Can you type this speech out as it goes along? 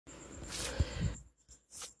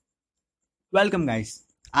Welcome guys.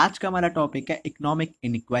 आज का हमारा टॉपिक है इकोनॉमिक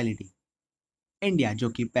इनइक्वालिटी। इंडिया जो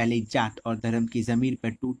कि पहले जात और धर्म की जमीन पर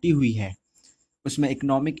टूटी हुई है, उसमें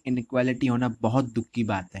इकोनॉमिक इनइक्वालिटी होना बहुत दुख की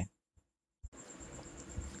बात है।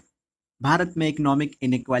 भारत में इकोनॉमिक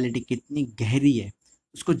इनइक्वालिटी कितनी गहरी है,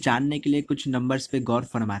 उसको जानने के लिए कुछ नंबर्स पे गौर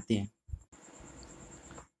फरमाते हैं।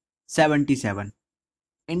 77।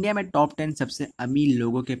 इंडिया में टॉप 10 सबसे अमीर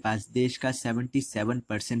लोगों के पास देश का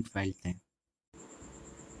 77% वेल्थ है।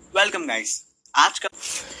 Welcome guys. आज का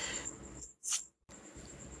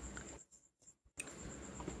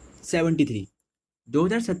 73।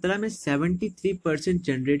 2017 में 73%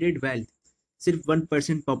 जनरेटेड वेल्थ सिर्फ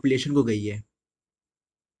 1% पॉपुलेशन को गई है।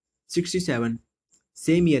 67।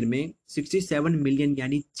 सेम ईयर में 67 मिलियन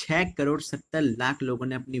यानी 6 करोड़ 70 लाख लोगों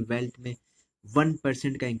ने अपनी वेल्थ में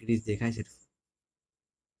 1% का इंक्रीज देखा है सिर्फ।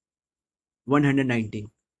 119।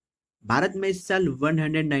 भारत में इस साल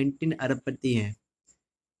 119 अरबपति हैं।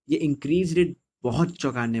 ये इंक्रीज रेट बहुत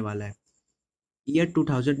चौंकाने वाला है। ईयर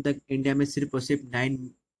 2000 तक इंडिया में सिर्फ और सिर्फ 9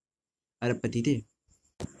 अरबपति थे।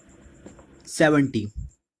 70।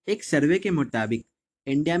 एक सर्वे के मुताबिक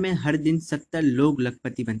इंडिया में हर दिन 70 लोग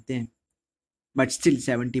लखपति बनते हैं, बट स्टिल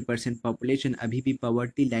 70% पॉपुलेशन अभी भी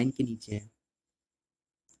पॉवर्टी लाइन के नीचे है।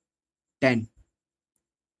 10।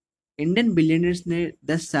 इंडियन बिलियनर्स ने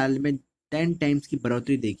 10 साल में 10 टाइम्स की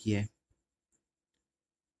बढ़ोतरी देखी है।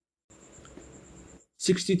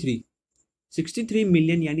 63। 63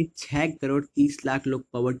 मिलियन यानी 6 करोड़ 30 लाख लोग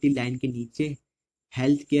पॉवर्टी लाइन के नीचे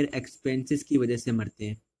हेल्थ केयर एक्सपेंसेस की वजह से मरते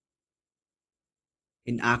हैं।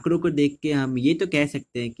 इन आंकड़ों को देख के हम ये तो कह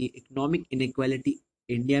सकते हैं कि इकोनॉमिक इनइक्वालिटी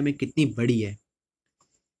इंडिया में कितनी बड़ी है।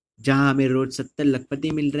 जहां हमें रोज 70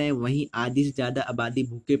 लखपति मिल रहे हैं, वहीं आधी से ज्यादा आबादी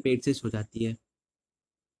भूखे पेट से सो जाती है।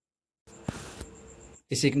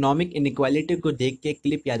 इस इकोनॉमिक इनइक्वालिटी को देख के एक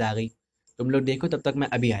क्लिप याद आ गई। तुम लोग देखो, तब तक मैं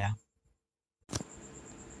अभी आया।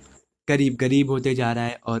 गरीब गरीब होते जा रहा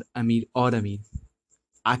है और अमीर।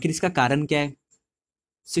 आखिर इसका कारण क्या है?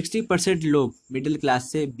 60% लोग मिडिल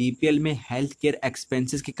क्लास से बीपीएल में हेल्थ केयर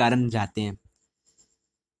एक्सपेंसेस के कारण जाते हैं।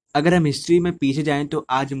 अगर हम हिस्ट्री में पीछे जाएं तो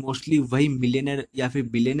आज मोस्टली वही मिलियनर या फिर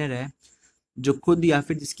बिलियनर है जो खुद या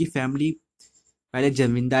फिर जिसकी फैमिली पहले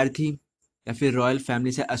जमींदार थी, या फिर रॉयल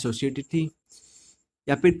फैमिली से एसोसिएटेड थी,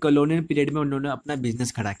 या फिर कॉलोनियल पीरियड में उन्होंने अपना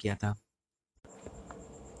बिजनेस खड़ा किया था।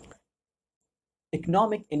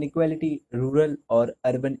 इकोनॉमिक इनइक्वालिटी रूरल और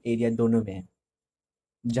अर्बन एरिया दोनों में है।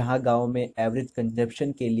 जहां गांव में एवरेज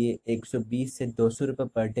कंजप्शन के लिए 120 से 200 रुपये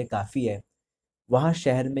पर डे काफ़ी है, वहां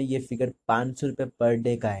शहर में ये फिगर 500 रुपये पर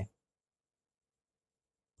डे का है।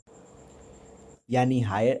 यानी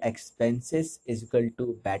higher expenses is equal to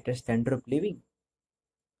better standard of living.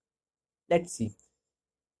 Let's see.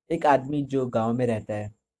 एक आदमी जो गांव में रहता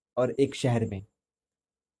है और एक शहर में।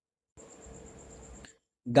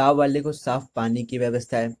 गांव वाले को साफ पानी की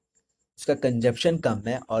व्यवस्था है, उसका कंजप्शन कम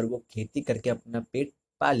है और वो खेती करके अपना पेट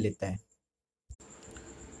पाल लेता है।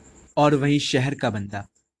 और वहीं शहर का बंदा,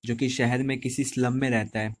 जो कि शहर में किसी स्लम में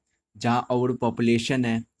रहता है, जहाँ ओवर पॉपुलेशन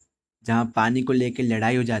है, जहाँ पानी को लेके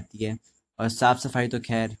लड़ाई हो जाती है, और साफ सफाई तो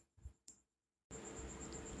खैर।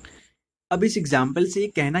 अब इस एग्जाम्पल से ये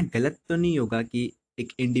कहना गलत तो नहीं होगा कि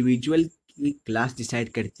एक इंडिविजुअल की क्लास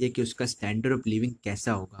डिसाइड करती है कि उसका स्टैंडर्ड ऑफ लिविंग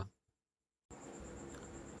कैसा होगा।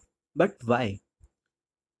 But why?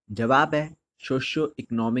 जवाब है socio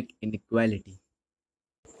economic inequality.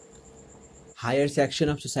 Higher section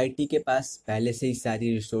of society के पास पहले से ही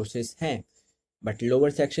सारी रिसोर्सेस हैं, बट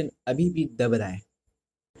लोअर सेक्शन अभी भी दब रहा है।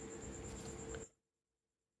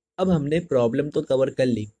 अब हमने प्रॉब्लम तो कवर कर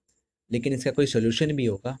ली, लेकिन इसका कोई सोल्यूशन भी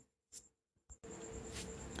होगा।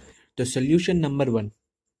 तो solution number 1,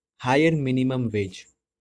 higher minimum veg.